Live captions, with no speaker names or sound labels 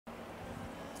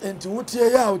enti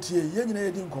wotie ya wotie ye nyina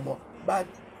ye di nkomo but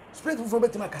spirit for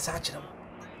betima kasa akire mo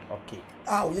okay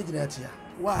wo ye nyina atia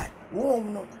why wo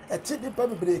no eti di pa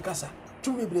bebre kasa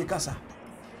tumi bebre kasa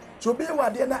so be wa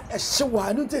de na ehyewa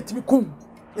anu tetimi kum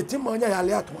etimi onya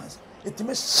yale atwas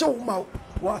etimi hyew ma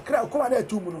wa kra ko na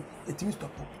etumu no etimi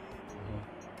stop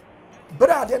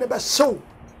bra de na be hyew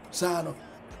sa no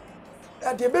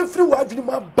ade be free wa adwini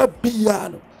ma babia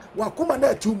no wa kuma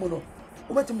na etumu no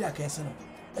obetimi akese no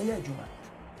eye adwuma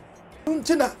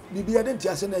ntina bibia de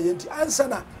ntiase na ye nti ansa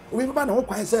na obi ba na ho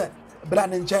kwan se bra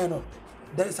ne nchen no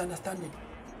there is understanding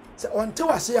se onte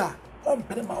wase a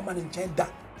ompene ma o ma ne nchen da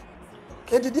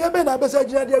edidi ebe na abesa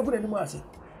gina de agu nanim ase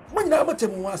mo nyina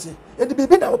abotem ho ase edi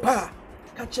bibi na wo pa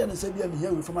ka che ne se bia me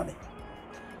here we from me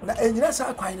na enyina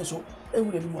sa kwan ne so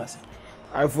ewu nanim ase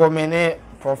I for me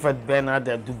Prophet Bernard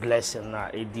do blessing na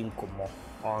edin komo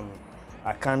on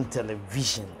Akan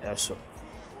television also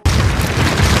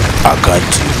Akan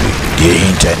TV, the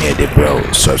internet bro,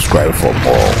 subscribe for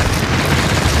more.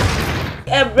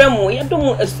 Ebremu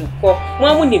yedomu esuko mo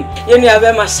amunim yenu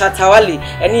abema shatawali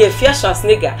eni efia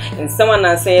Schwarzenegger nsema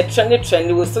na nsen ye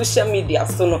trend with social media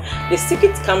so no the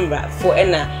secret camera for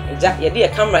ena eja ye de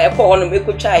camera ekọ hono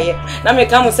mekotwa ye na me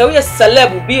kam se we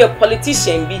celeb be a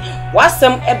politician bi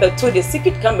wasem ebeto the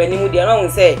secret camera ni mu de na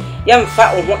say ye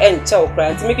mfa oho enche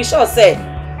okra nti make sure say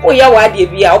o ya wa de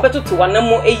bi a obetutu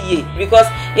wanamo eye because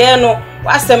ye no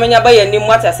wasemenya ba ye nim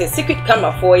what say secret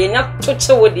camera for ye nya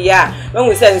toche wo de ya when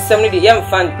we say nsem no de ye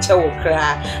mfa nche wo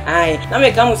kra ai na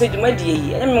me kam say dwuma de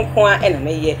yi na me nko a na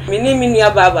me ye me ni me nua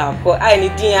baba ko ai ni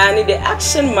din a ni the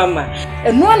action mama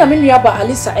eno na me nua ba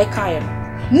Alisa ekaye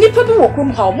nipa bi wo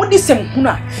krom ha mo de sem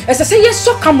huna ese se ye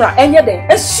so camera enye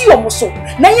den esi omo so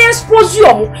na ye expose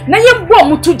omo na ye bo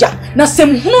omo tuja na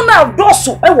sem hunu na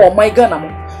doso e wo my Ghana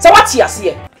mo se wati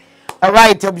ase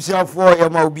alright ebusia for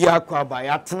yama obi akwaba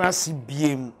ya tena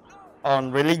CBM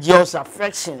on religious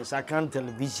affections Akan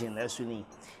television esuni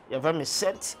ya me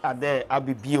set ade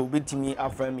abibi obetimi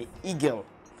afra me eagle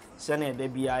sene de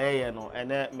bia ye no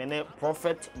ene mene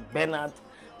Prophet Bernard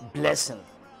blessing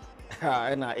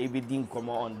na ebedin come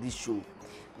on this show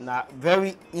na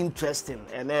very interesting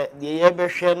ene de ye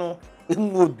behwe no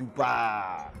emodu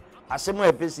pa asemo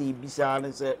epese ibisa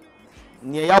ne se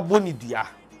ne ya boni dua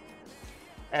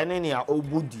ene ne a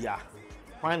obudia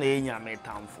kwa na enya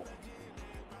metamfo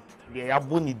de ya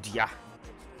boni dua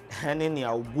ene ne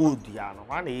a obudia no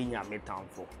kwa na enya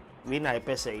metamfo we na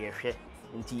epese ye hwe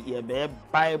nti ye be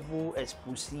Bible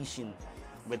exposition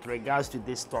with regards to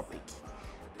this topic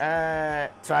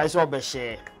try so be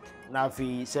share na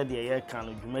fi said ye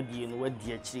kan dwumadie no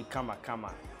wadi akiri kama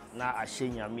na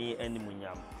ahyenyame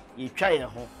animunyam ye twa ye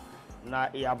ho na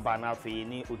ya ba na fi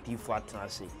ni otifo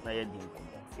atenase na ye din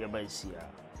komo ye ba sia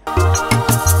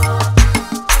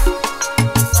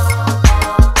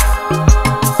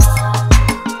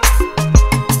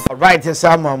alright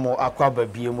sama mo akwaba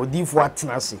bie mo difo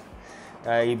atenase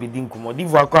ye bi din komo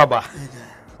difo akwaba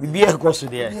bibi ekoso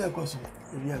de ebi ekoso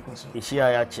Ishia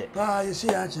yache.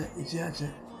 Ishia yache.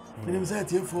 Minim say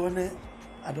tiefo ne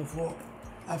adofo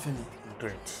afeni.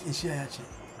 Great. Ishia yache.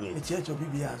 Great. Church of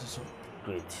Bibia so.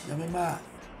 Great. Yamema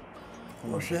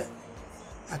ohwe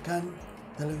Akan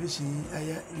television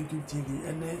aya YouTube TV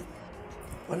ene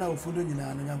ona ofodo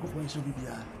nyina no Yankopon so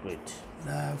Bibia. Great.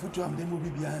 Na futu am demo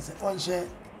Bibia se onhye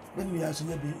benu ya so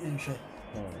nya bi enhwe.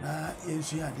 Na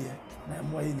yensu ade na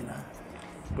mo ye nyina.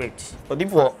 Great.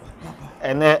 Odifo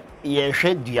ene ye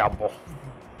hwe duabo.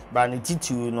 Ba ne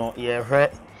titu no ye hwe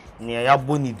ne ya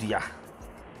boni dua.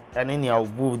 Ene ne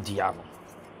obu dua no.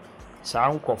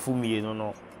 Sa nkofu mienu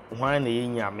no hwan na ye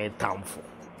nya metamfo.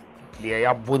 De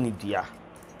ya boni dua.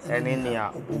 Ene ne ya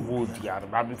obu dua.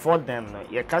 But before then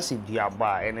ye kasi duabo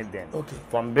a ene then. Okay.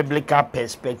 From biblical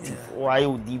perspective, why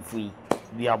odifu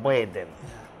duabo e then.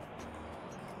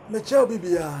 Me che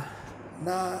Bibia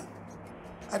na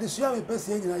adesua me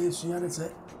pese nyina yesua ne se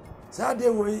sa de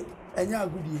woi enya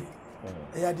agudie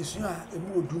e adesua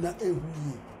emu odu na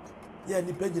ehuye ye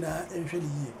ni pagina enhwe ne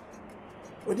yie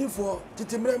odifo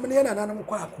titimre me na nanom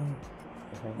kwa akon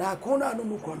na akon na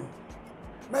anu ko no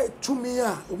na tumi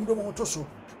a omudo mo to so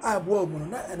abo omu no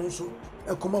na eno so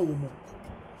ekoma wo mu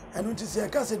eno nti se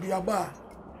ka se duaba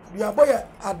ya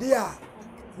ade a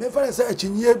me fa se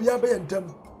akyinye bia ba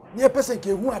yentam ne pese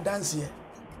ke hu adanse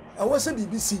e wo se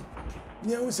BBC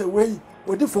ni e se wei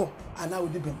odifo ana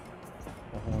odibem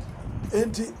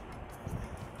enti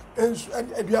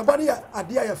eduaba ne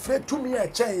ade a ya fre tumi a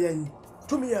chen yen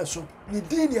tumi ya so ni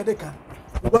din ye deka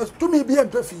was tumi bi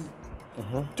empafi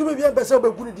tumi bi empese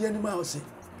obagu ni din ma ose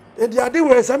enti ade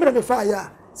we se me fa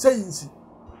ya se yinsi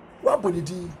wa boni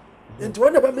din enti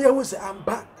wona ba me hu se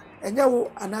ampa enya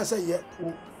wo anasa ye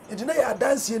wo enti na ya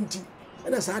dance enti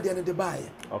na saa de ne de baaye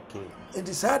okay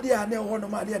enti saa de a na ho no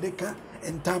ma de de ka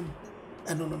entam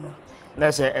eno no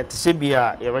na say etise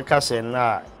bia ye beka say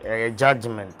na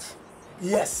judgment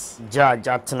yes judge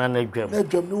atena na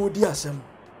dwam no wodi asem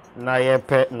na ye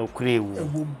pe no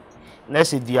kurewu na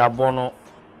say diabo no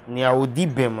ni a odi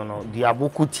bem no diabo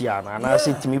kutia na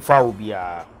say timi fa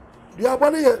obia diabo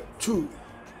no ye two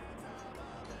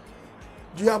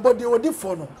diabo de odi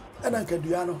fo no ena nka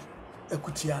dua no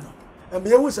ekutia no e me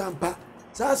hu sampa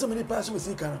saa asem ni pa so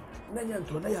sika no na nya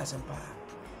nto na ya sampa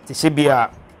tise bia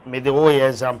me de wo ye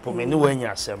example me ni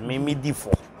wanya asem me di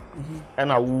fo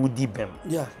ena wo di bem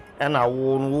yeah ena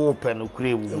wo no wo pe no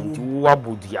kurewu nti wo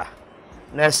abodia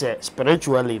na say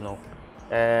spiritually no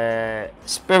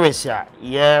spirits ya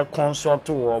ye consult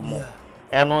wo mo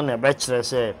eno na be kire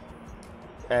say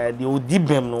the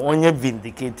odibem no onye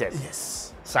vindicated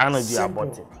yes sana di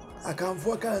abote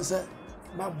akanfo kan say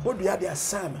ma bodua de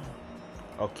asam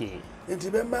okay enti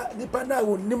be ma nipa na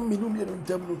wo nim minum ye no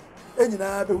ntam no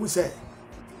enyina be hu say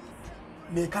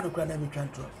me ka no kra na me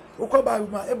twantro ukọ ba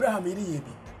ma Abraham iri ye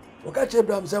bi o ka che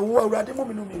Abraham say wo awurade mo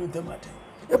minum ye no ntam ate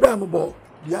Abraham bo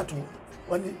diato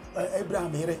wani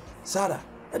Abraham ire Sarah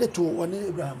ede to wani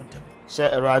Abraham ntam se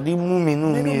awurade mu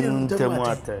minum ye no ntam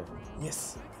ate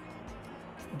yes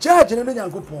judge no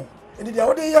nyankopon enti dia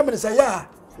wo de ya me say ya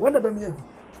wona be me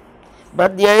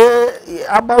but the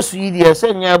abasu yi de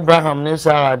se nya Abraham ne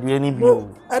Sarah de ni bi o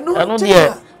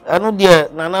anu de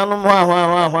nananom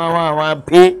ha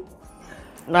pe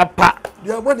na pa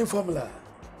dia boni formula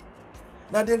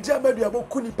na de ntia ba dia bo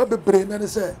kuni pa bebre na ne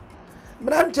se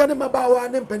mra ntia ne mabawa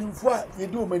ne mpanimfo a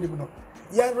yedi o manim no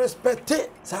ya respect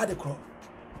sa de kro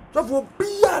so fo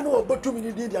bia no obotumi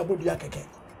ni dia bo dia keke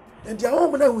enti a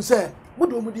ho na hu se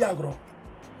mudo mu dia agro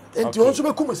enti on so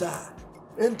be kum sa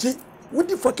enti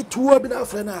wudi faki tuwa bi na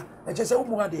afre na eche se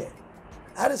umu ade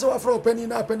ade se wa afre opani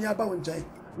na apani aba wonchai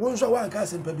won so wa anka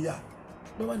sempa bia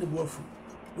be ma ne bo afu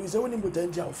we se woni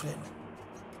mutanji a ofre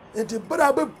no enti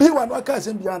bra be bi wa no aka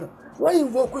sem bia no why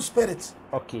invoke spirit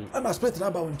okay ama spirit na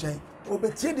aba wonchai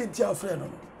obetie de ntia ofre no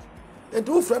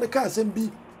enti wo fre na ka sem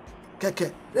bi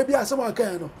keke e bia asem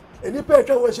aka no eni pe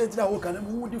etwa wo shenti na wo kana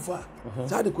mu wudi fa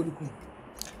sa de koniku.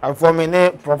 And for me,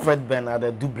 Prophet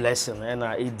Bernard do blessing and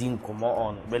I didn't come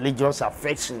on religious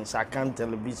affections. I can't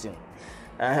television.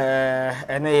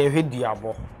 And I heard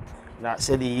diabo. Na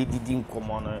said he didn't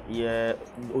come on. Yeah,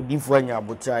 Odifuanya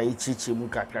Bota, Chichi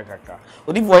Mukaka.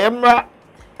 Odifuamra,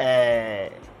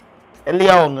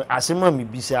 Elion, Asima mi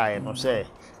bisa, no say,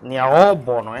 near all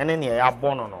bono, and any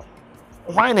abono.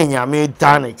 Why in your maid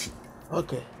tarnish?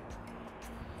 Okay.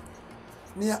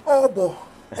 Near all bo.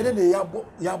 And then they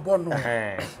ya born no.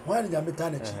 Why did you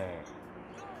maternity?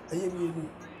 I mean,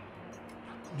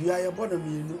 do I abon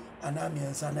me and I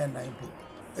mean, son and nine.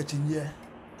 A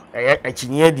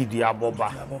chinye did ya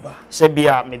boba.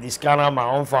 Sebia me discana my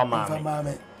own farmer.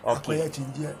 Okay,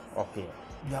 okay.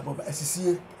 Yaboba,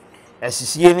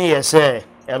 SCC, ni say,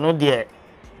 and no dear.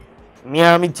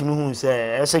 Near me to who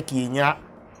say, as a kinya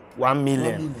 1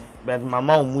 million, but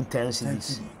mamma will 10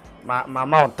 cedis. My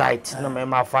mouth tight, no,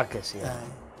 my focus here.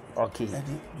 Okay.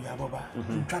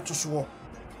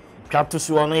 Try to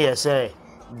swear no yes say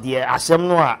the asem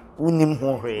no a unim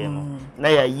ho hwe no na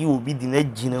ya yi obi di na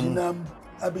ginam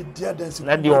abi dia dance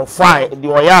na the ofai the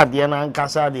oya de na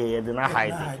nkasa de na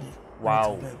hide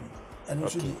wow and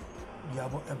so di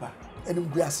yabo eba enim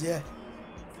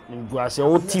guase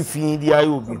o tifin di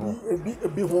ayo obi ho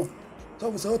ebi ho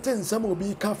so so ten sam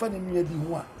obi kan fa ne nua bi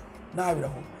ho a na awere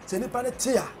ho se nipa ne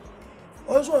tia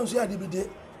onso ya de bi de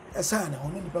esa na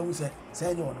hono nipa hu se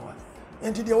enye wono wa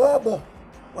enti de wo bo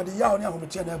wo de ya oni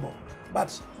ahomeche na ebo but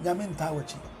nyame nta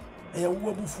wachi e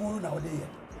wo abufu na wo de ye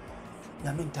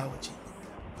nyame nta wachi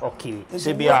okay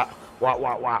sebia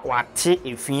wa te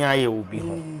efin aye obi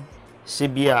ho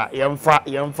sebia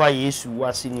yemfa Yesu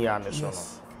wasinia ne so no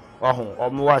wahu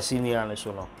omo wasinia ne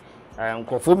so no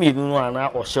nkofo mienu no ana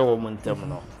ohye wo montem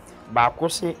no ba ko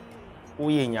se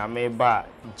uye nyame ba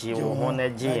je wo ho na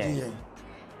je ye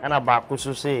ana ba ko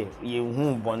so se ye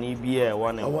hu boni bi e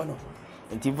wona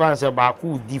nti fan se ba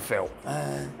ko di fel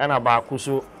ana ba ko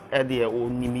so e de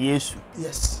onim Yesu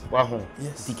yes wahu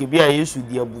tike bia Yesu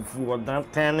di abufu odan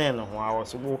tene no ho awo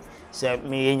so se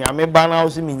me nyame ba na wo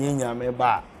se me nyame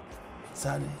ba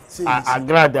sane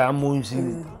agrada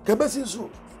amonsi kebesi so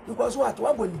because what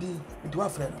bondi nti wa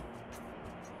frɛ no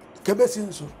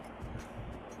kebesi so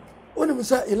onim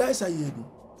sa Elisa yedi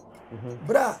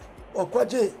bra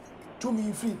okwaje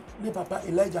tumi free ni papa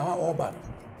Elijah ha oba no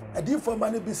adi forma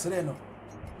ne bisre no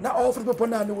na all free people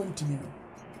na ne wontimi no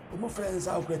omo friends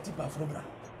a okrati pa fro bra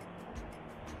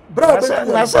bra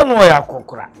bedru na se no ya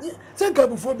kokora se nka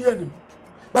bufo bi anim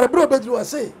bara bra bedru wa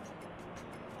say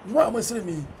mo amasire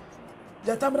mi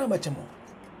ya tamra machemo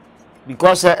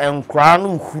because enkra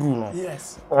no huru no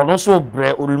yes ono so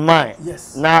bre ulman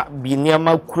yes na bi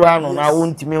niam kura no na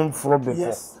wontimi mforo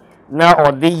beko na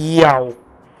ode yiawo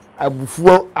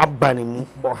abufuo abanemu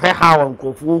ohwe hawo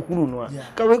nkofuo huru no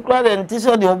ka we kura de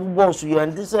ntise de obubo so yo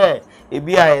ntise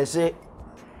ebi ayese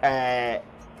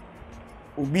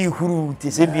obi huru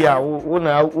tese bia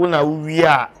wona wi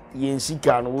a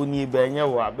yensika no woni benye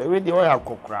wa be we de o ya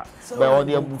kokora be o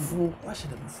de abufu wa she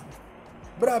de abufu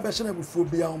bra be she na abufu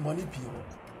bia on boni pie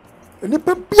ho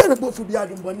enipa bia na abufu bia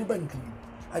de boni banki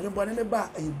adwonboni ne ba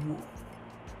ayebuo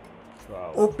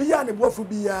wow obia ne abufu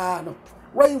bia no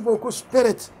wa invoke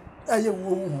spirit aye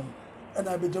wo hu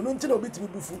na be jono nti na obi timi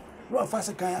bufu no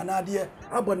afase kan anade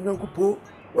abone no kupo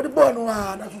wo de bo no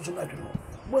a na susu na twino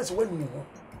mo se wanu ho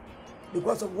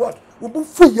because of what we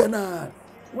bufu ya na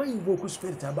when you invoke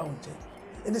spirit about it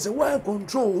and it's a one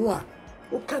control one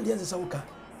o kan dey say o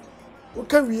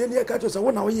kan wi ni ka to say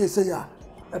wona wo ye say ya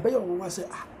e be yo wo say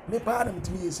me pa na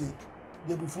mtimi ye say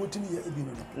dey bufu timi ya ebi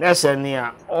no lesson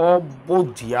ya o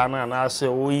bodia na say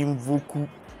o invoke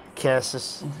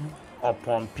curses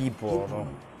upon people no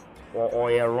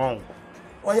or you're wrong.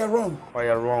 Or you're wrong. Or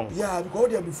you're wrong. Yeah, because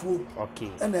there before.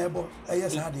 Okay. And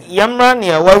yes, I did. Yamran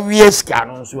ya wa wieska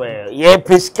no so ye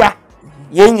pesca.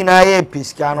 Ye nyina ye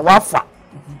pesca no wafa.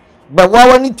 But wa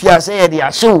wani tua say ye de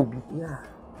ahye obi. Yeah.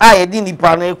 Ah ye di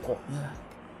nipa na ekọ. Yeah.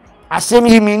 Asem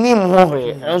yi minim ho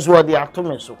he enso wo de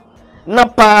atome so. Na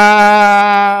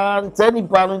pa ntani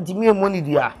pa no ntimi emoni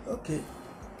dia. Okay.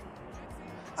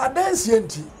 Adansi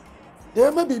enti.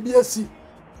 There may be asi.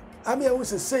 I mean, I was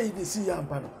say the see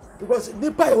yampano because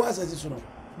the pie was as it's no,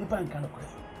 the pan can cry.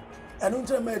 I don't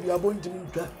tell me you are born to me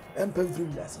and pen free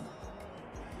gas.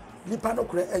 The pano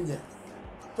cry and ye.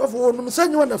 So for no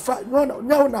send you on the fat, no,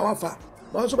 now far.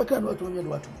 Also, I can't what you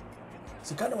do.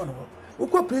 See, kind of one. Who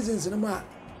got prisons in a man?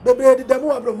 Baby, the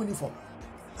more of uniform.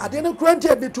 I didn't grant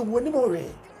you the tomb when you more.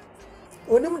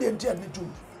 Only the entire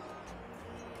tomb.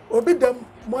 Obi them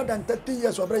more than 30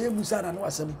 years of Brian Musa and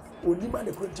Wasam, only man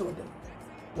the quality of them.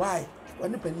 Why?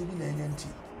 When the penny be an empty.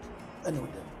 I know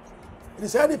them. It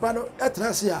is any panel at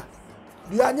Rasia.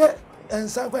 Bianya and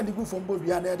San Juan the good from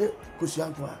Bobiana,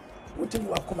 Kusianqua. What you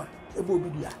are come? A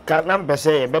Bobia. Can't number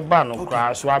say a bebano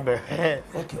crash swabber.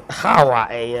 Okay. How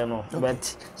I know.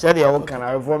 But said the old can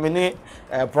I formulate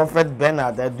Prophet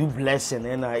Bernard that do blessing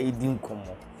and I didn't come.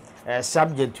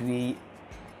 Subject we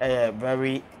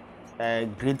very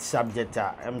great subject.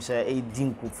 I'm say a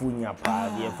dinkufunya pa,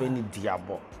 the offended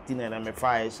diabo. Na me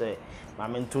fire say ma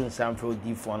menton samfo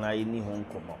di fo na yini ho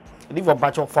nkomo di for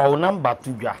batch of our number to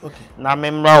dwa na me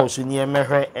mra so ni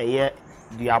emehwe eye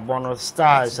duabono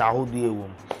stars ahodo ewum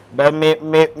ba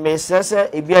me sese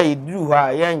ebia yeduru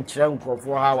ha ye nkyere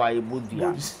nkofo ha wa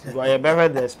yebodua do ye behwe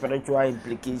the spiritual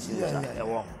implications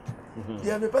ewo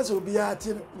ya me pese obi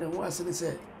ati ne ho asene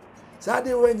se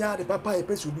sade wenya de papa ye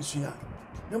pese obi sua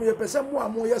na me pese mo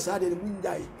amo ye sade ne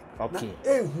munjai okay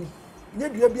ehu nye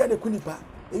dua bia ne kunipa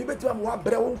ebi betima mo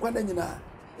abre wo nkwa na nyina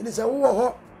eni se wo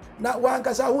ho na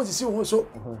wankasa ho sisi ho so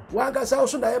wankasa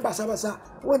so na ye basa basa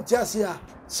wonti ase a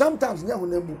sometimes nya ho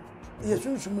na mu ye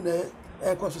sunsun na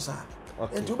e ko so sa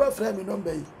enti uba frame me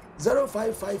number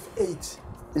 0558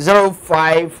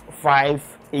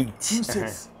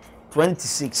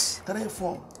 26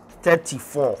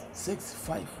 34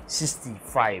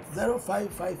 65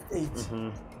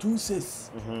 0558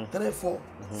 26 34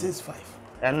 65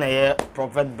 and a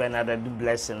Prophet Bernard do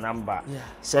blessing number.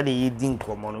 Said he didn't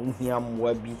come on him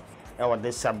wabi or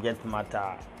the subject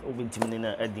matter over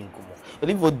Timina Edincomo. But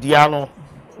if Diano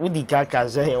would the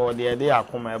Kakaze or the idea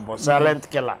come about silent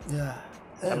killer. Yeah.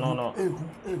 No.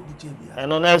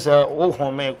 And on as a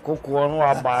home cocoa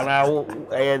or bana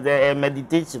a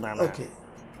meditation. Okay.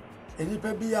 And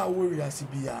if be a warrior,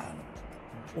 Sibian.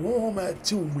 Home at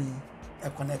 2 we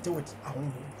are connected with our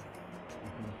home.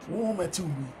 Home at 2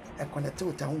 we. I connect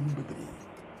with our own baby.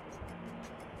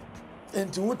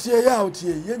 And to what ye out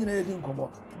here, you didn't come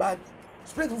up, but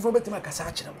straight from better my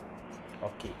cassach.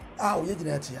 Okay. Ah, you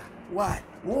didn't here. Why?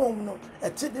 No, a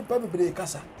titty pebble break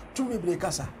cassa, 2 me break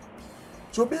cassa.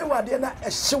 So be what they are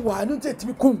a show, I don't take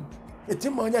me cool. A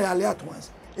timonia at once.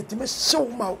 It may show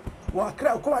mouth, or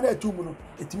crowd come at 2 minutes,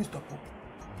 it may stop.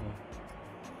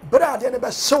 But I didn't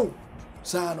ever show,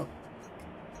 Sano.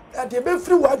 At the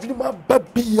every word you my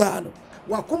babiano.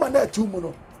 Wakuma na 2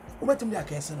 muno umetimi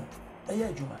akese no eye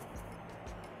adwuma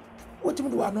wotimi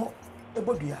do ano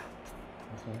ebodua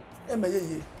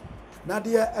emeye na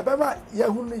de ebema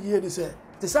yahunu ye ni se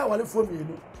te sa wale fo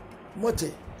mienu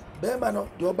mote bema no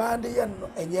de oba ande ye no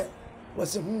enye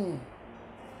wose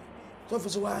so for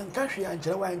so an ka hwe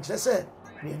ankyere wa ankyere se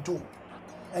hwe nto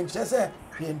ankyere se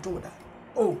hwe nto da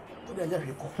oh o de anya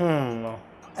hwe ko no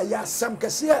aya sam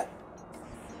kase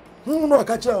no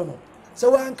ka kire no se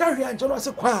wa an ka hwe ankyere no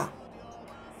se kwa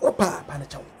opa pa na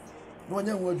chawo no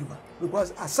anya ho adwuma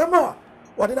because asama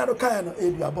wode na do kan no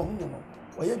eduabo no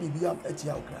oye bibia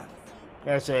atia okra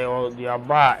yes the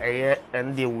aba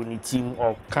and the winning team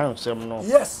of council no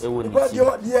yes because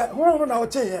the who na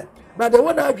oche here but the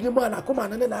one adwene mu na koma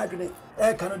na adwene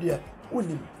ka no de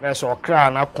unim yes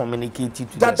okra na communicate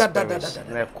to the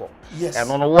neko yes and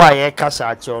on why ye kasa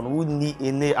ache on woni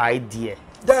any idea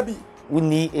dabi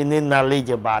woni any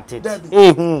knowledge about it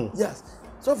yes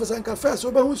so for sanka first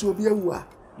oba hu so obi awu a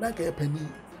na ka ye pani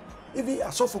even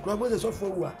asofo kwa bo asofo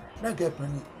awu a na ka ye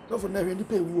pani so for na hwe ndi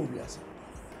pe ewu obi ase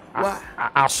wa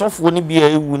asofo ni bia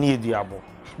ewu ni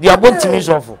diabo timi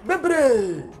sofo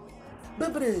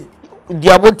bebre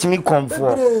diabo timi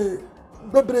comfort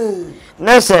bebre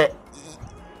na se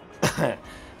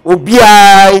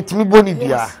obia etimi boni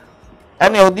bia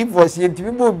ana odi fosi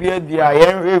etimi bo bia bia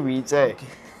ye hwewi say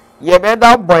ye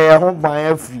better boy ho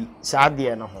ban afri sa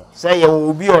de no ho say ye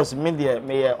obi os me de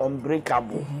me ye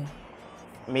unbreakable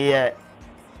me ye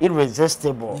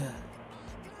irresistible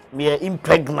me ye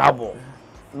impregnable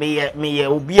me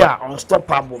obi a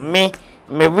unstoppable me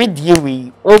ready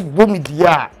we o boom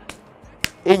dia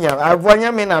enya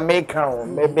avonya me na make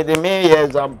am me be the me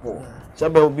example so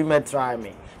be obi me try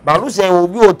me but who say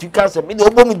obi otuka say me de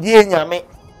obom dia enya me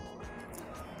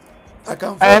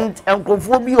and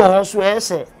enkofobi o so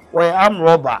ese we am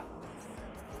robber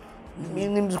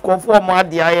minim conform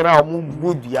ade ayira o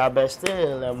mu dia be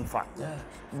still emfa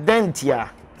dentia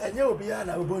enye obi a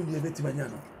na obom dia betimanya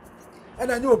no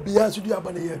and I know Bia should you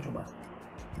abandon here, Juma.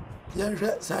 Young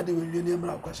Sadi will be near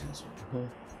questions.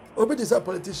 Obi is a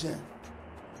politician.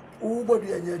 Who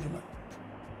body and Yajuma?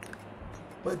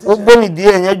 Oboni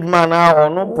dear Yajuma now or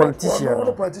no politician.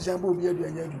 No politician will be a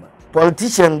Yajuma.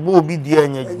 Politician will be dear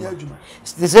Yajuma.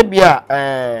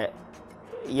 Stisabia,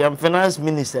 young finance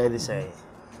minister, they say,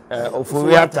 of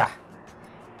Furiata.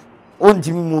 On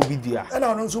Jimmy Mobidia. And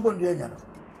I don't suppose the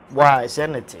why,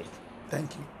 Senator.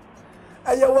 Thank you.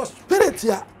 I was spirit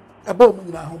here about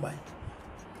me na home by.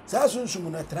 Sasunsumu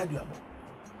na traduable.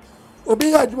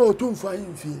 Obi adwuma otum fa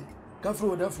yimfie. Ka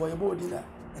fro da fo yebo odi na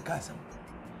e ka asem.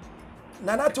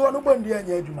 Na na to no bondi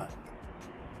anya adwuma.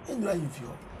 Enura yimfie.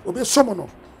 Obi somo no.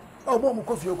 Obo mo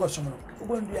kofi ko somo no.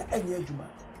 Bondi anya adwuma.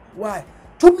 Why?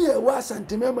 Tumi e wa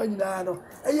santime ma nyina no.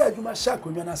 Eya adwuma sha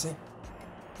konwa na se.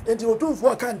 Enti otum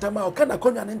fo ka ntama o kana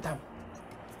konwa ne ntam.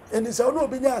 Enti sa no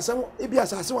obi nya asem ebi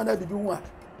asase wana bibi hu a.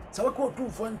 Sawa ko tu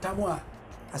fo ntamo a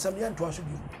asam ye nto aso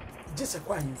bi gise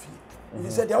kwa himfie ni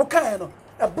se de o kan no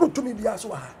e brutu mi bia so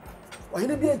ha o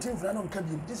hene bia ntimfra no nka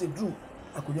bi gise dru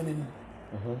akonwa nani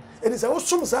eni se wo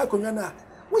sum sa akonwa na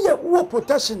wo ye wo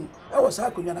protection e wo sa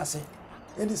akonwa na se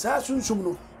eni sa sunsum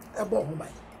no e bo ho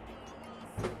bai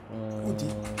uti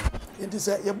enti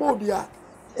se ye bo dia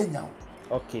enyaw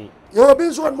okay ye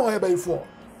obi so mo ye bai fo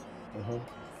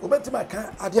obetima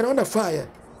kan ade na fire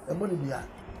e mo ni bia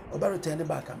oba return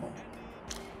back among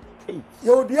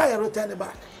you do I return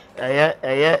back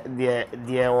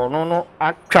the ono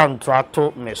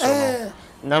atwantrato me so no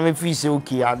na me fi se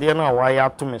okay ade na wa ya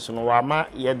to me so no wa ma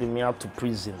ye de me to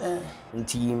prison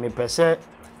nti me pese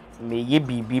me ye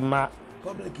bibi ma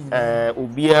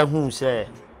obi ahu se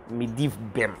me div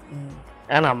bem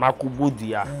ana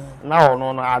makubodua na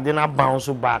ono no ade na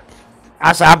bounce back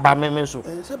asa aba me so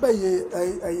se ba ye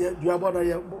duabo na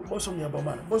ye bosom ye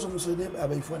boma bosom so ne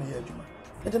abaifo na ye adwuma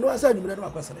ente no asa adwuma na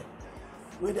akwasere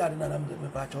we dey adina na me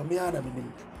pa cho me ana me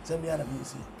nim se me ana me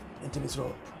si ente me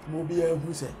so mo bi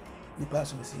ahu se ni pa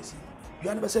so me si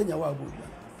dua na be se nya wa bodua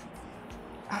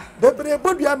bebre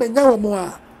bodua me nya wo mo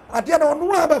a ade na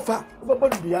ono a be fa wo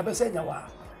bodua be se nya wa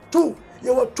tu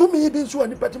ye wo tumi bi so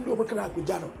ani patim do bokra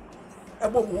akugya no e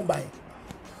bo mo ban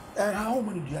ha ho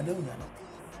mo ni dua na nya no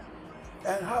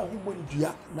and how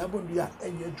Humundia, Nabundia,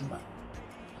 and Yajuma.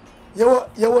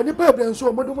 You nipa and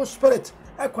so Modumo spirit,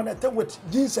 I connected with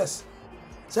Jesus.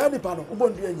 Sani Pano,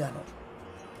 Ubundia Yano.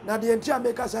 Now the entire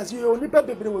makers as you nipa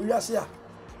baby will yasia.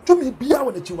 To me, be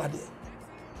out that you are there.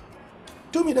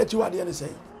 To me, that you are there, and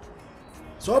say.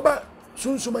 So about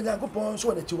soon Sumanyango Pon,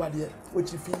 so that you are there,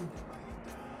 which you feel.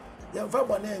 Young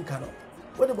Fabon and Cano.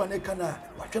 What about a cana?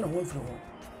 What can I want from home?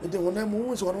 If they will never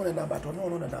move on and about or no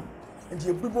on them. And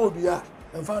you people do ya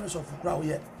and find us of crowd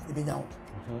yet,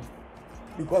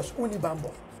 because only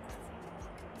bambo.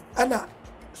 Anna,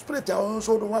 spirit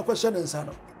also the one question and son.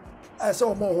 I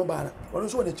saw more home banner, but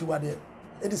also that you are there.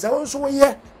 It is also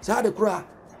here, so the cry.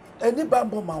 eni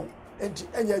bambo ma enti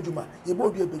enya adwuma ye bo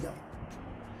obi ebenya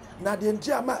na de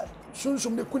enti ama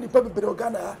sunsum ne kuni pa bebre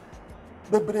ogana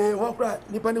bebre ho kra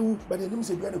nipa ne hu ba de nim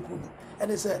se bia ne kunu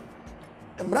ene se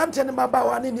mrante ne maba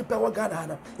wa ne nipa ogana ha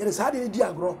na ye sa de ne di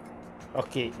agro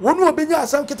okay wonu obenya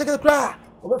asam ketekete kra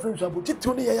obefrem so abu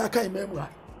titu ne ye yakan memu ha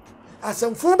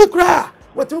asamfu bi kra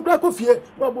watu kra ko fie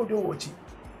wa bo de wo chi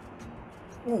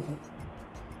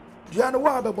Diana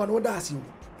wa be bono da asi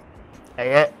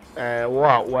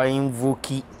wa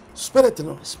invoke spirit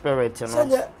no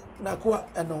senya na ko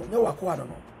eno nya wa ko no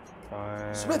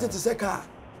spirit te se ka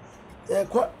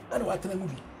ko ana wa tena mu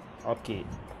bi okay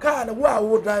ka na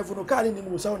wo drive no ka ni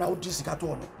mu sa na wo disika to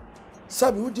no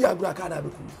sabi udi agura ka na be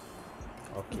ku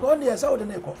okay ko ne sa wo de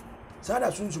ne ko sa da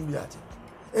sunsum bi ati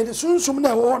enti sunsum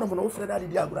na wo hono no wo freda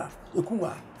di agura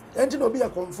ekunwa enti no bi ya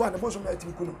konfo na bosum na ati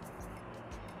kunu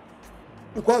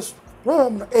because no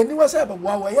eni wa say ba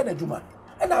wa ye na djuma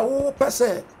e na wo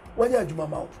pese wanya djuma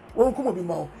ma wo nkumo bi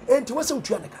ma enti wo se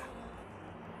utua ne ka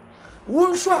wo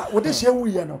nso a wo de hye wu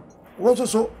ye no wo nso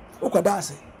so ukwada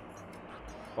ase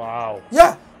wow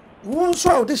yeah wo nso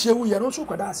a wo de hye wu ye no nso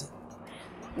ukwada ase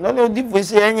no no di fo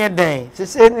se enye den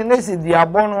se ne se di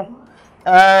abono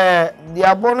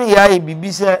ya e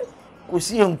bibi se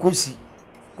kosi enkosi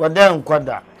kwada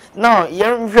nkwada now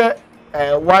yenhwe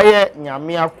why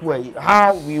nyame akwa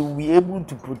how we be able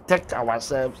to protect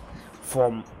ourselves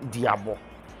from diabo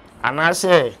and I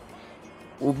say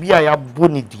obi a ya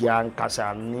boni dia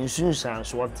nkasa nsunsan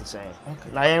so what say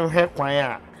na yenhwe kwan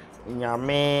a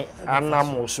nyame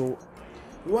anamoso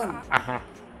one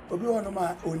obi wono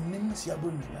ma onim si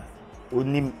aboni dia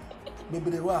onim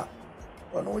bebere wa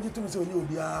ono ojitum se oni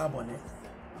obi a bone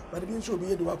but bi nso obi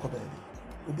ye de wa kobe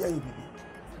obi ayo bibi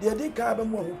de dey ka ba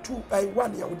mu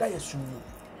 2 ya oda yesu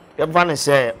e van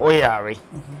say o yare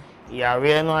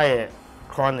yare no aye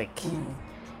chronic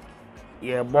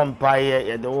ye bompa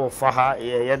ye de wo fa ha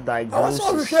ye diagnosis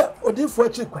so we hwe odifo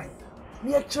achi kwan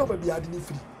ni e kire ba bia de ni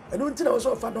free eno nti na wo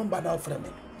so fa don ba na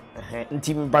frame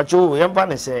nti mbacho ye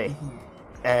van say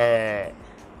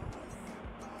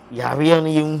yare no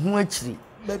ye hu achiri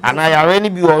ana yare ni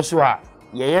bi wo so a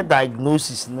ye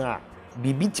diagnosis na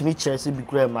bibi timi chese bi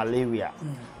kura malaria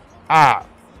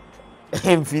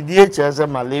mfidie chese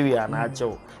malaria na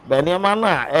acho be ne ma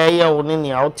na eye wo ne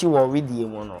ne oti wo widie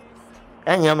mu no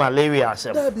enye malaria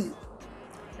asem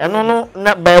eno no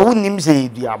na ba wu nim se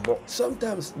duabo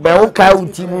sometimes ba wu ka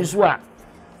uti mu so a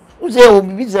wo se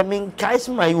obi ze men kais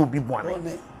mai obi bone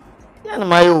ya na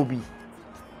mai obi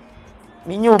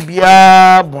minye obi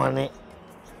a bone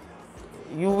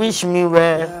you wish me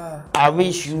well I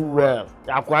wish you well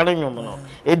akware nyom no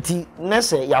enti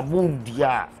nese yabo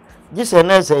dia gise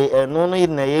nese no no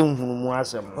na ye nhunu mu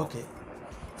asem okay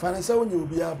fana se wonye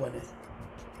obi abone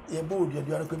ye bo odia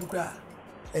dia ko bi kra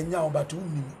enya obatu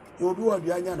nim ye obi wo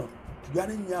dia nya no dia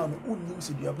ne nya no unnim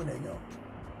se dia bo na nya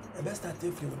e best start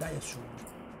free wo da yesu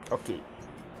okay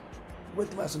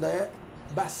wait ma so da ye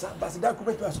basa da ko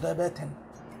betu so da be 10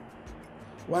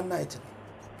 one night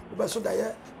wo so da ye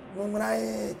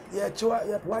Mungai ye chwa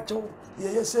ye pwacho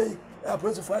ye say a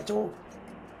prince facho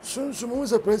sunsumu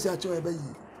ze prince acho e bayi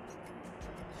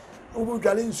ubu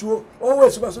dwale nsuo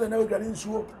always ba so na dwale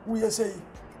nsuo wu ye say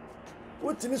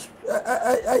wotini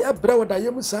ay brawo da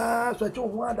yem sa so acho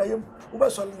hu ada yem wo ba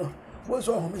so no wo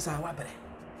so ho mi sa wa bre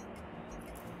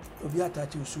obi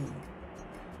atachi usu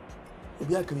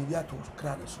obi aka bi ato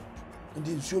kra no so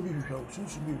ndi nsuo bi hwehwe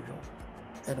sunsumu bi hwehwe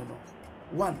I don't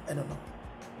know 1 I don't know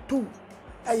 2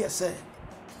 aye say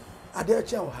ade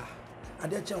che wo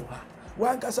ha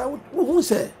wan kasa wo hu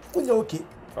say kunya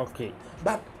okay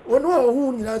but wono wo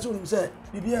hu nyina so hu say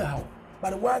bibia ha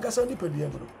but wan kasa ni padua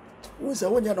mu no hu say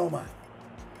wonya no ma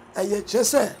aye che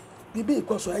say bibi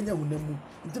ikoso anya hu namu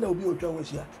ntina obi otwa wo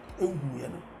hia enhu ye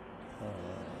no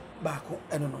ba ko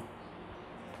eno no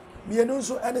mienu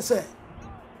nso ene say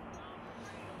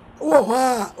wo ho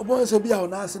a obo se bia wo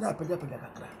na ase na apagya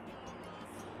kakra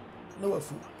na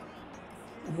wafu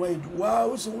umwe wa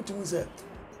usu uti se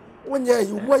wonya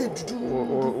yi umwe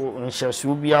dudu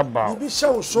nshasu bi aba bi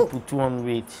shaw so put on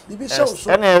weight bi shaw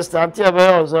so ene start ya be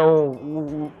o so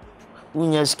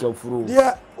unya skafuro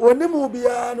dia onimu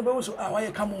bia no be so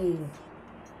waye kamu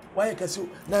waye kasi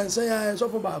na nsan ya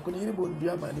sofo ba ko ni ri bo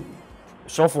bia ma ni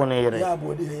sofo ne yere ya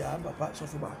bo de ya papa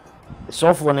sofo ba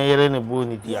sofo ne yere ne bo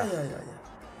ni dia yeah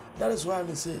that is why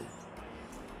I say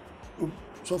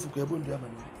sofo ko e bo ndia ma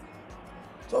ni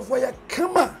so for ya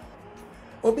kama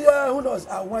obia who knows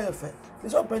awon ye fe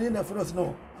this open na for us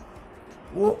no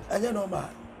wo anya no ma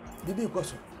bibi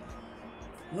koso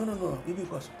no bibi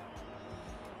koso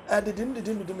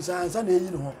didn't say answer na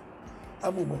eyi no ho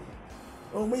amumo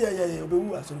o mu ye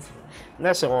obewu asonfie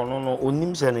na se ono no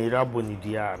onim se ne irabo ni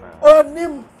dia na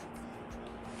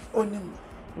onim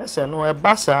na se no e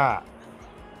basa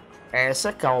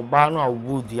se ka oba no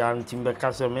awu dia ntimbe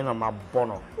ka se me na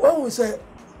mabono o se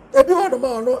ebi ho do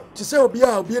ma no ti se obi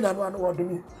a obi na no ano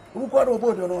wodomi wo ko do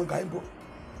obo do no nkai mpo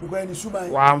because ni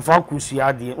suman wa amfa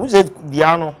kusia de unse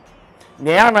dia no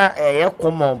ne ya na ye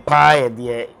common pa ye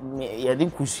de ye de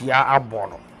kusia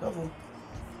abono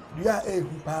dia ehu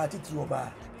pa titi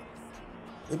oba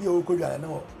ebi o ko dwala na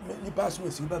ni pass we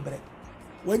si bebre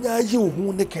wanya ayi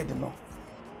ohun naked no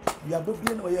dia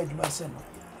bobie na ye adwuma se no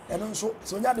eno nso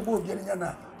so nya de bo obie nya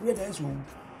na we de nso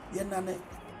ye nane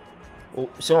o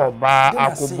se oba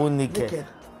akobo naked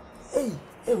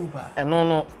ehu pa eno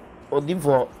no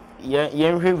odifo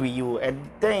ye nhwe wi you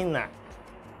eden na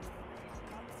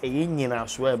eyi nyina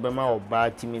so ebe ma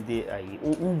oba timide ayi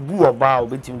ubu oba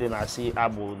obetimide na ase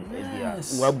abo ebia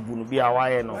wabu no bia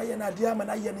waye no waye na dia ma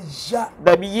na ye ne ja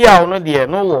da bi ye a no de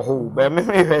no wo ho be me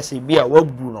hwese bia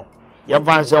wabu no ye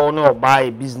van se ono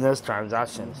oba business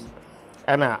transactions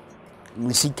ana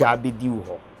misika abedi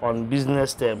ho on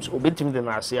business terms obetimide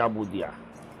na ase abo dia.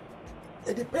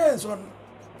 It depends on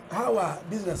how our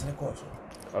business records.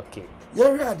 Okay. Ye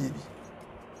ready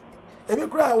bi ebi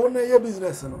kura won na ye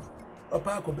business no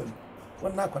opa akobem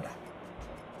won na akoda.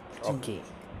 Okay.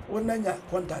 Won na nya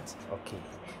contact. Okay.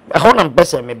 How na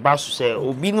mpese me basu se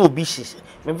obi na obi hye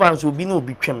me fanso obi na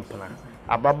obi twempena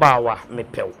ababaawa me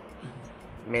pew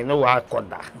me no wa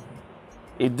akoda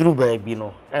eduru ba bi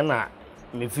no na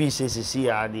me fi sesisi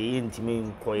ya de yentimi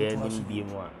nkoye ni bie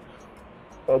mu a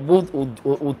obo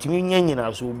otimi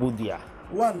nyanyina so obodia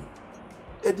one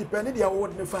it depended the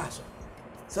award ne fast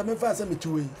so me fast me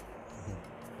tuwe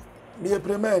me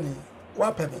premani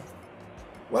wa peme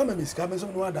wa me miska me so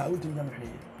no ada utim nyam hwe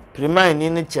premani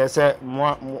ni chese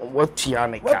watua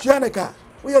ne ka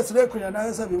we yes re kunya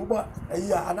na se be bo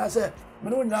ayi ana se me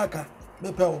no nya aka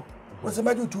me pewo wo se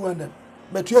maju 200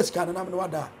 me tuwe ska na me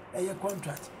wada eye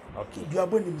contract. Okay. You are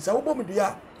born so wo me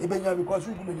dia e benya because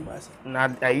we go many na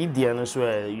ayi dia no so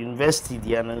university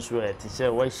dia no so ti say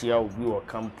wa hia obi wo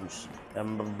campus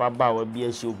baba wa bi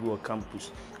hia obi wo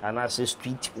campus ana say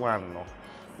street one no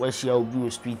wa hia obi wo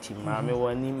street ma me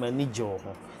wani manager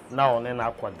ho na one na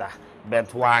akoda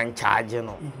but one charge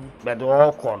no but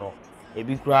all kono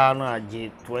ebi kura no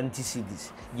age 20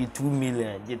 cedis ge 2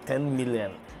 million ge 10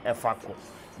 million efako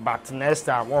but next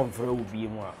time one for obi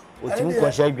mu a otimi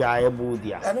kwasha dwa ebo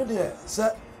dia eno de se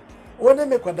woni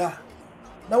me kwada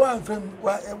na wa mfem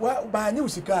wa ba nyi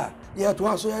usika ye to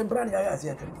aso ye mbra ne ya ase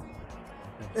etem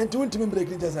enti untimi break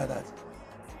ni just that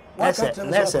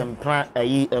nese mpra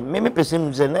ayi me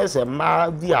person ze nese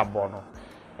ma di abono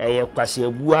eye kwasha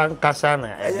ebu ankasa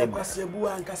na eye kwasha ebu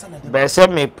ankasa na be se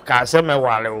me ka se me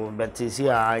wale o betisi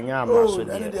anya amaso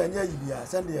de de anya yibia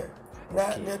se de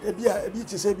na ebi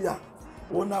ti se bia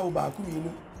wona wo ba ku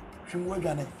minu hwemu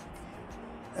adwane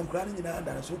enkura ni nyina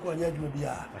da so ko anya adwuma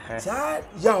bia sa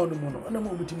ya onu mu no na mo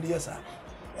mutim de yesa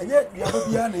enye ya ba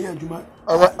bia na ya adwuma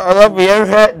obi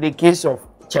hwe the case of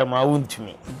Chema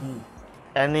Wuntumi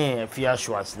any fear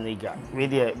Schwarzenegger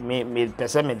really me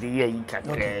person me de yi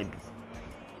kakra bi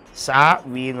sa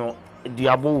we no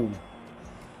duabo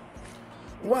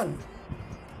one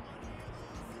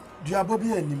duabo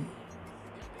bi anim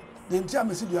de ntia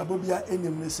me si duabo bia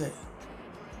enim ne se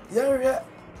ye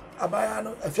abaya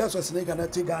no afia Schwarzenegger na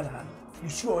te Ghana you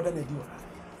sure order na di wa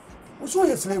wo so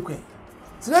ye snake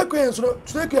so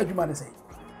adwuma ne se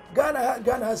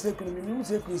Ghana snake no mi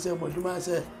snake se mo adwuma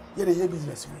se ye de ye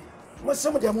business we mo se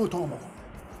mo de mo ton mo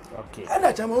okay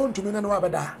ana Chema Wuntumi na no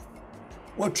abada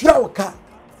wo tua wo ka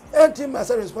enti ma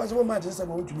se responsible man se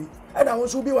Chema Wuntumi ana wo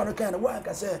so bi wa no kan wo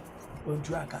anka se wo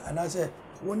tua ka ana se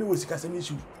wo ni wo sika se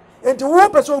issue enti wo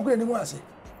person ogure ni mu ase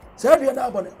se ade na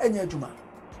abon enya adwuma.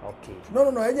 Okay.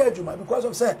 No, enya adwuma because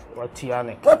of say what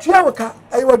tua wo ka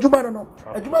ayi adwuma no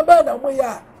adwuma ba na mo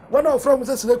ya one of from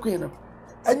say snake queen no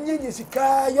anyi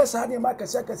sika yesa ne ma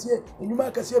kase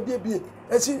enyuma kase bie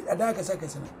esi ada kase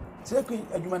no snake queen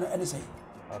adwuma na ene say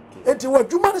okay enti wo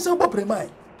adwuma no say bo premai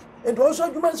enti wo so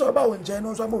adwuma no say ba wo nche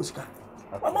no so ma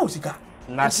usika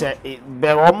na se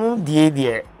be wo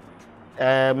die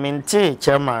mente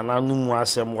Chema na numu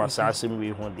asem wasa asem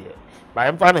we ho de ba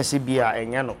empa na se bia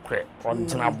enya no kre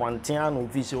ontena bonten an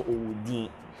ofisi owudin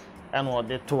en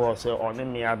ode to se one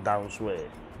me down so e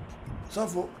so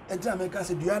for example ka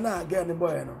se dua na girl ne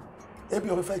boy no e bi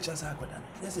o fe chasa akoda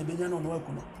yes e benya no no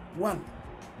akuno one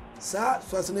sa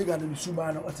Schwarzenegger no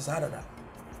suba no oti sa dada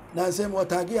na se mo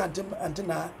tagi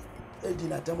antina edi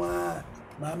na tema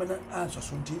ma me na anso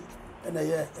sunti na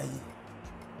ye ayi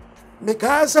me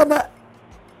ka sa na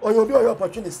oyo bi oyo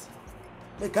opportunist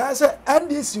Because say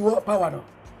NDC wo power no.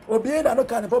 Obi na no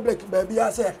can public baby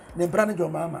I say ne brand jo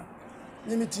mama.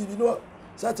 Nimi TV no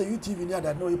such a UTV near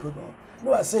that no program.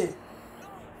 No I say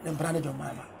ne brand jo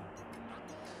mama.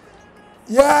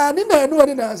 Yeah, ni na no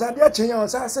ni na sa dia chen ya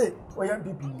sa say o ya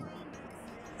bibi.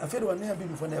 I feel one near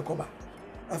bibi for na ekoba.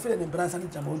 I feel ne brand san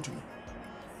jama ontumi.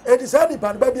 E decide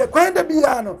pan ba bia kwan da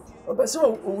bia no. Obese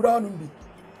owura no bi.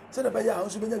 Se na ba ya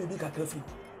house benya bibi kakra fi.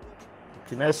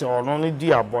 Kinese ono ni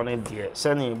di abone die.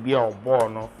 Se na bia obo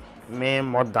no me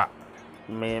moda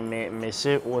me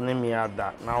se one me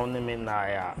ada na one me na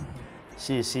ya.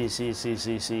 Si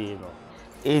no.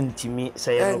 Entimi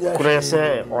say no kure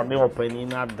se one opani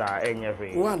na da enye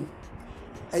hwe. One.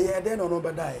 Eye den no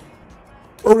ba dai.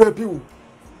 Owura piu.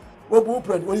 Wo bu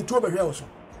pred wo tu ba hwe wo so.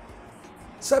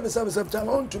 Sabe time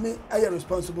on to me I am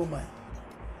responsible man.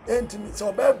 Entimi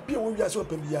so ba bi wo wi so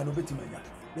open bia no betimanya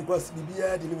because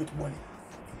bibia deal with money.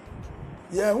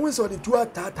 Yeah, who saw the two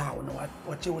tata no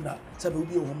what you na sabe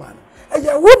obi o man.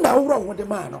 Eye wo na wuro wo de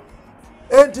man no.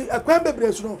 Enti akwan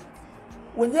bebre so no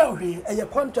wonya hwe eye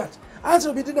contract.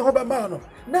 Answer bi di ne ho ba man no.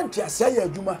 Na ntiase ya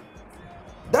adwuma.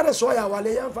 That is why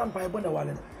wale yan fan pai bo na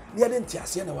wale no. Ne de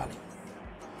ntiase na wale.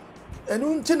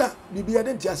 Enu ntina bibia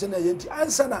de ntiase na ye nti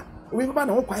ansa na we man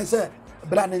ho kwan say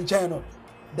brand nchen no.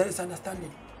 There is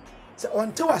understanding. So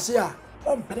until I say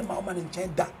on pere ma man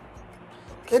nchen da.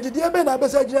 Enti dia be na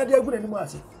besa gina dia gu nanimu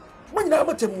ase. Mo nyina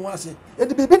botem ho ase.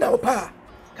 Enti bibi na wo pa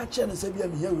ka che no se bia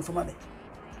me here we for me.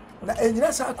 Na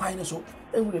enyina sa kwan ne so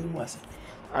ewu nanimu ase.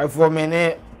 I for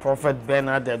me Prophet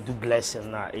Bernard do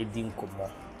blessing na edin komo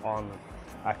on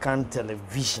account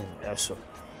television eso.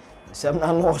 Sem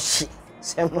na no shi.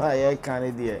 Sem na ye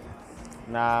kan dey.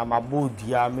 Na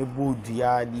mabodua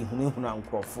mebodua di hunihuna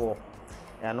nkrofo.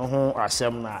 Eno ho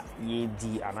asem na ye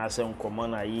di anasem komo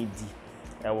na ye di.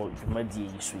 Ewo dwumadi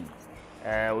yisu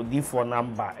odi for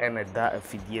number ene da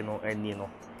afidie no ani no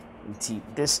nti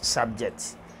this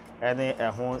subject ene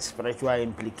ho spiritual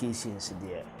implications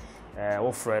there wo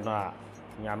frɛ no a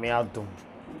nyame adom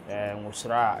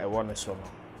ngusra ewo ne so no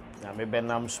nyame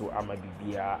benam so ama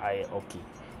bibia aye okay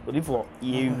odi for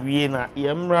ye wie na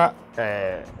yemra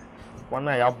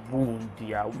wana ya bu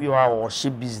ndia obi wa wo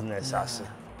hye business ase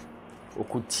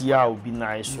okotia obi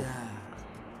nai so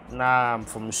na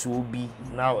from Subi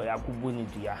now yakubu ni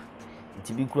dua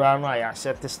nti bi kura no ya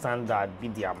set standard bi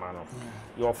dia ma no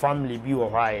your family bi wo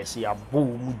ha yes ya bo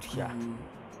mu dua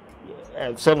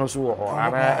se no so wo ho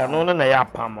ara no na ya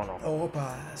pam no oh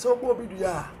pa so bo bi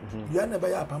dua dua na ba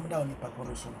ya pam da oni pa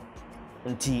kono so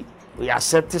nti ya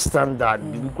set standard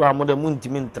bi kura mo da mu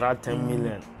ntimi ntra 10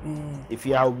 million if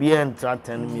you have be ntra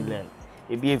 10 million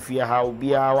ebi if you have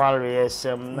be our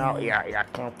resem now ya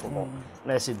kan to no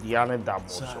na se diane dabo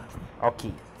so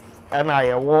okay ana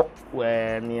ye wo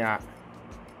when ya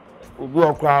obi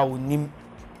okra onim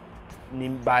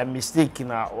by mistake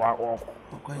na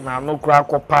na no kra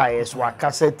kopa yes wa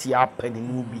cassette apani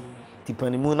mu bi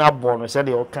tipani mu na bo no se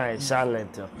de o kan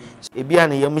silent ebi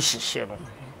ana yam hihye no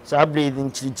sa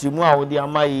bleeding chirichimu a wo de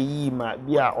ama ye yi ma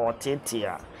bi a otete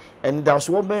a and that's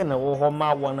what be na wo ho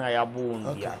ma wona ya bo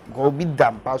ndia go bi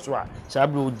dampa so a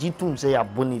sabre ogitum se ya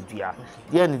bo ni dua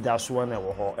dia ni that's one na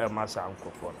wo ho e ma sa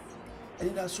nkofo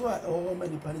and that's why o ma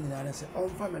ni pani nyina na se on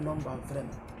fa me number frame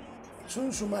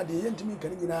sunsuma de yentimi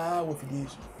kan nyina wo fidie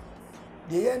so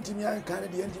de yentimi an kan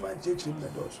de yentimi an chechim na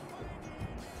do so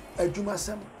adwuma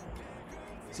sem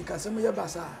sika sem ye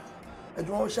basa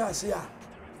adwuma wo sha ase a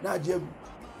na agegu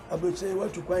abroche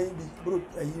watu kwan bi bro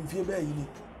ayi mfie ba yi ni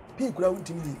pikura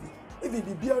untimi ni ebi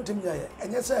bibia untimi ya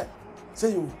enye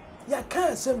se yo ya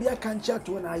kan sem bia kan cha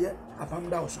to na ye apam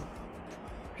da so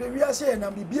hwe wi ase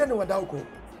na bibia ne wada ko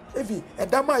ebi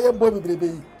edama ye bo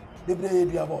bebrebe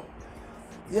duabo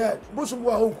ye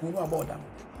busumbu a onku no aboda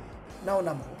na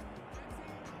ona mo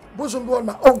busumbu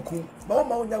ma onku ma o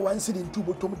ma onya wansiri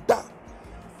ntubo tom da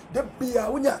de bia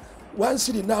onya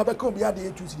wansiri na abeka obi ade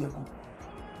etu siri aku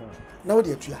na wo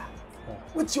de atua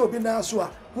wuti obi na so a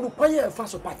kunu kwaye fa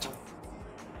so pacha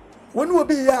woni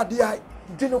obi ya ade a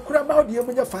de no kura ma de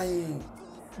emunya fan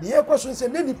de ekoso nse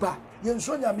ne nipa ye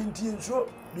nso nya minti ye nso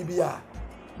bibia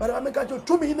bara ameka cho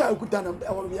tumi na akuta na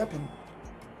ewo bi apem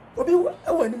obi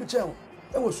ewo anim chen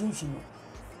ewo sunsun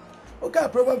oka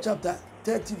Proverbs chapter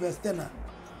 30 verse 10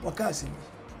 wakasi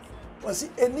wasi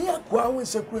eni akwa ho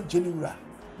nsekuru ncheni wura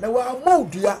na wa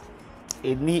maudua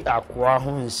eni akwa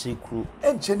ho nsekuru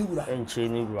encheni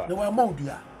wura na wa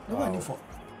maudua na wa nifo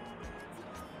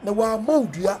na wa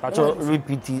maudua acho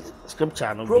repeat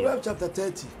scripture no Proverbs chapter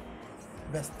 30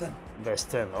 verse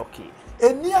 10 okay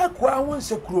eni akwa ho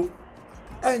nsekuru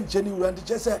encheni wura ndi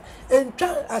chese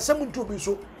entwa asem ntu obi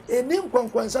so eni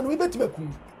nkwankwansa no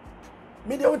webetimakum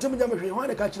Me dey want to me jamahwe ho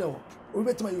na ka kire wo. We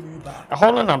betima you be ba. A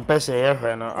whole na person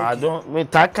here no. I don't me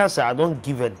that cancer I don't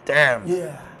give a damn.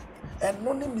 Yeah. And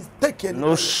no mistake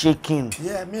no shaking.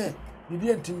 Yeah, me. Bibi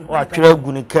antimi. Wa twere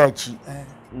gu ne kachi.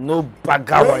 No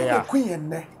bagawa ya. Queen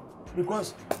ne.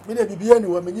 Because me dey bibi ani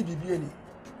wa menyi bibi ani.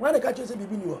 Why na ka kire say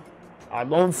bibi ni wo? I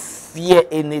don't fear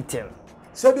anything.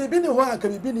 So bibi ni ho aka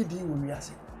bibi ni di wo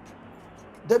wiase.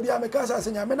 Da bia me ka sa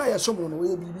nyame na ye somo no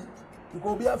we bibi.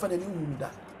 Because obi afa na ni hu da.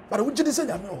 But wo gidi se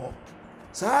nyame ho.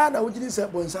 Sa na wo gidi se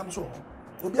bonsam so ho.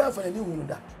 Obi afa na ni hu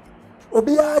da.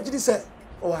 Obi a gidi se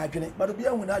o adwene. But obi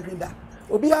a hu na adwene da.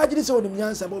 Obi a gidi se onim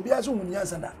nyansa, but obi a so hu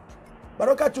nyansa da. But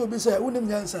o ka ti obi se unim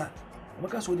nyansa. O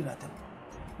ka so di na tem.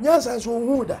 Nyansa so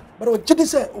hu da. But o gidi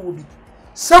se o obi.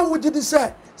 Sa wo gidi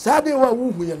se sa de wa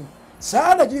hu hu ye no.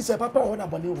 Sa na gidi se papa ho na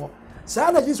bone ho. Sa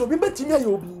na gidi se obi betimi aye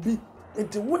obi bi.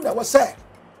 Enti wo na wo se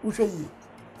wo hwe yi.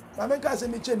 Na me ka se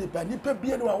me che nipa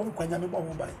bia no a wo kwanya me bo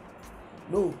ho bai.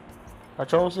 No. A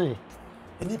cho se.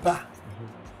 Nipa.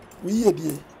 Wi ye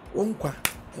die wo nkwa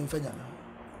emfanya me.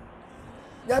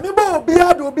 Nyame bo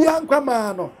bia do bia nkwa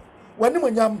ma no. Wani mo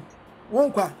nyam wo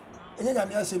nkwa enye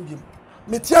nyame asem biem.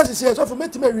 Me tia sese so fo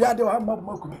metime wiade wa ma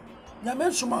makumi. Nyame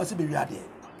nsoma o se be wiade.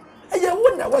 Eye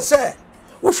wo na wo se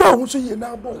wo hwa ho so ye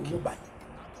na bo ho bai.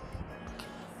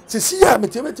 Sisi ya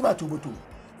metime atuboto.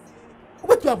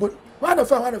 What you about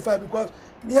 105 because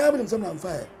me have them some on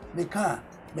fire. Me can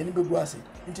many be guase.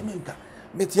 Into me nka.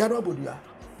 Me tiaro bodua.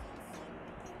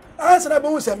 Answer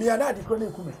about say me na di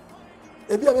kone kume.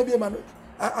 Ebi a be man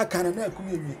akana na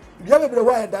kume wi. Bia be bre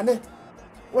why dane.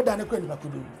 Wo dane kwen ba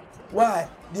kodo. Why?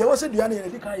 There was a dua na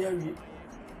di kan ya wi.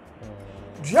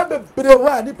 Dua be bre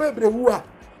why ni pe bre wu a.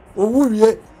 Owu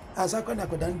wie asa kona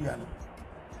kodan dua no.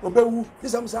 Obewu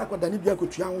isam sa akoda ni bia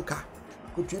kotua ho ka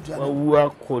kotua wa wu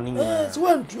akoni so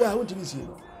wan tua ho timi si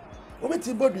no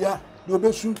obeti bodua de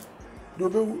obesu de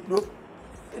obewu do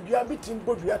dua bitim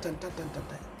bodua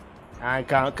tantantantanta an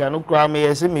kan ukra me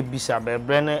yese me bisa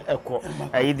bebre ne eko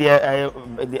ayi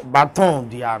de baton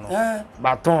dia no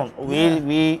baton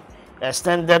we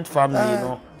extended family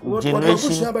no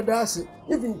generation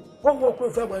even won ko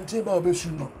fa banti ba obesu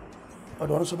no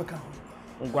odo so beka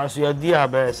ngwaso ya dia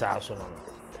be sa so no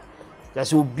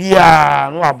just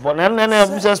ubia no abona na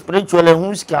business spiritual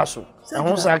hu sika so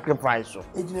hu sacrifice so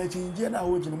ejina chinje na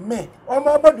ho jina me o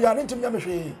ma badua ne ntim ya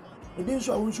mehwe ebi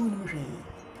nso awu nso ni mehwe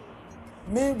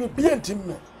me bi bi ntim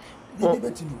me bi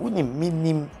betim woni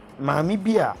minim maami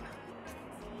bia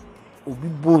obi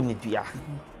bo ni dua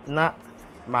na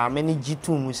maami ni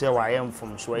jitu mu se wa yem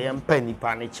fom so yem pa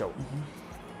nipa ne chew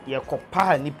ye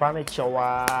kopa nipa ne chew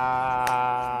wa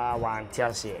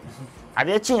antiase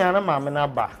ade chinya na maami na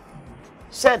ba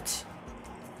set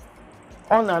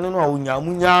ona no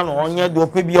onyamunya no onye do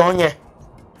pe bi onye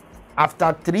after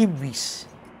 3 weeks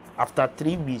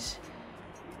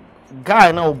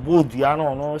guy na obodu ya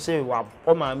no say wa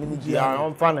o ma mi ni ya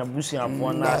on fa na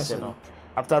busuafo na ase no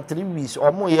after 3 weeks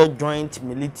omo ye joint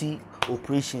military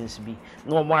operations bi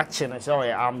no omo ache na say o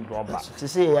ye armed robber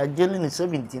say ya jeli ni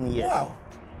 17 years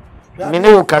me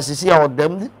ne wo kasisi ya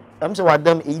odem am say wa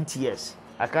dem 8 years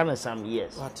akana some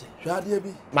years what hwade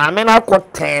bi ma me na ko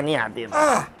 10 ya de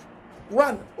no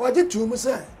one oje tu mu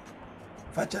say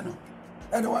facha no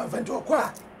and one fento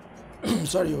kwa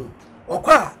sorry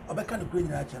okwa obeka no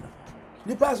kwenye ache no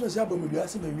ni pass me say abomudu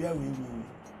ase me wia we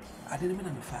ade ne me na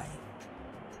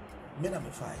me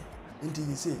fire until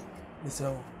you say me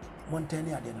say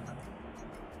montani ade na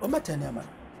o matani ama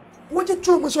woje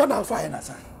tu mu so na fire na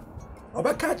sa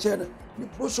obeka ache no ni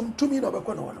bosum tumi na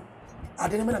obekọ no no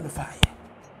ade ne me na me fire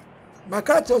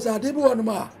makacho sa ade bi wonu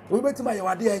ma we betima ye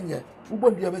wade enye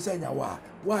ubondua be sanya wa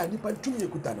ni pa tumi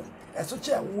ekuta no eso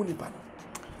che wo ni pa no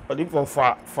odi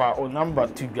for o number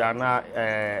 2 gana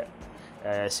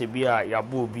sebia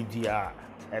yabo bidia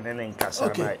enene nkasa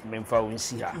na memfa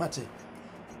wonsi ha mate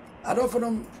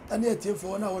adofonom ani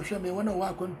atiefo na wo hwe me wona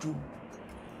wa kontu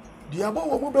diabo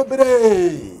wo mu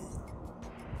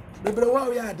bebre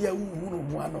wa ya ade a wu no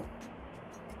ho ano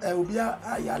obi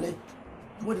ayale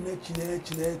mo de na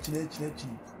chine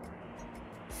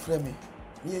frame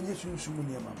ni enye sunsumu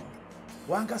ni mama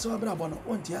wan ka so bra bono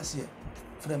onti ase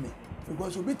frame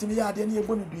because obi timi ya ade na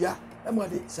ebo no dua e mo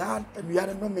de sa dua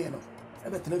no me no e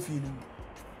betena fi ni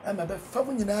e ma be fa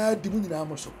mu nyina di mu nyina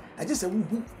mo so aje se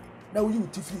wuhu na wo yi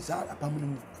uti free sa apam no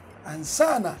mu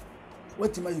ansana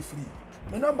wetima you free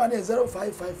my number is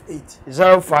 0558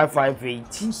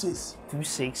 26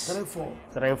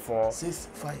 34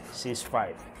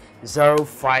 65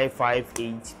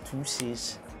 0558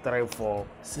 26 34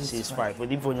 65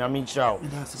 odi fo nyame chao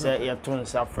say ya ton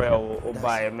safre o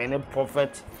by many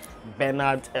prophet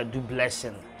Bernard Edu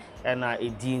blessing and a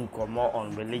din nkɔmmɔ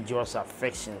on religious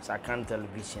affections akan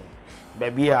television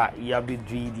baby a yabi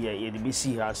dredia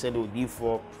yɛde ha said odi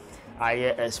for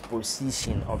aye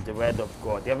exposition of the word of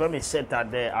God. Ever me set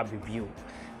there abibio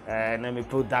na me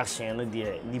production no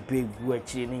de nipa egu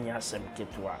akire ni nyasem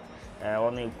ketwa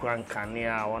ona ekwan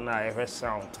kanea ona ever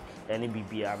sound any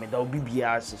bibia me da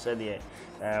bibia se de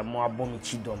mo abom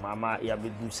chidom ama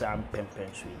yabedu sa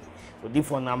mpempensui odi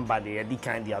for number de yedi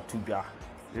kind ya tudwa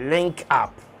link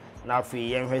up na fe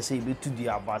yenhwe se be tudi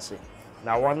abase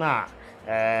na wona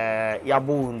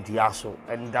yabo ndi aso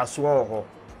and that's all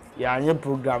ya anye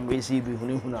program we see be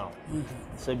hunihuna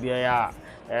so bia ya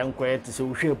enkwete se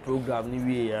wo hwe program ni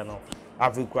wie ya no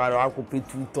afikwaro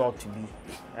akopetu thought bi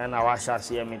and our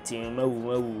shase meeting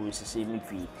mawu sese mi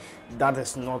fi that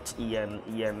is not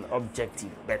yen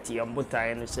objective but yen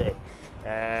botai no say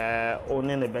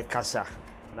one ne be kasa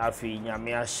na afi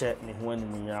nyame ahye ne ho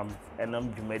animunyam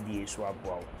enam dwumadi eso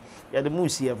aboawo ya de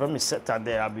musi e from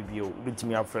Saturday abibio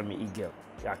bitimi afra me eagle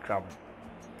ya kram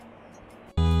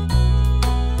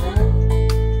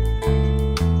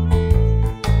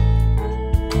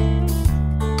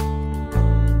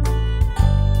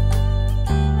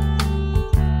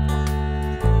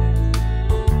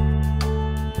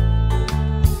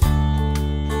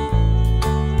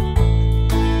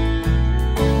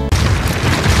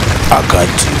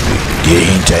HAT3S, the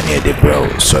internet,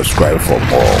 bro. Subscribe for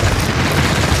more.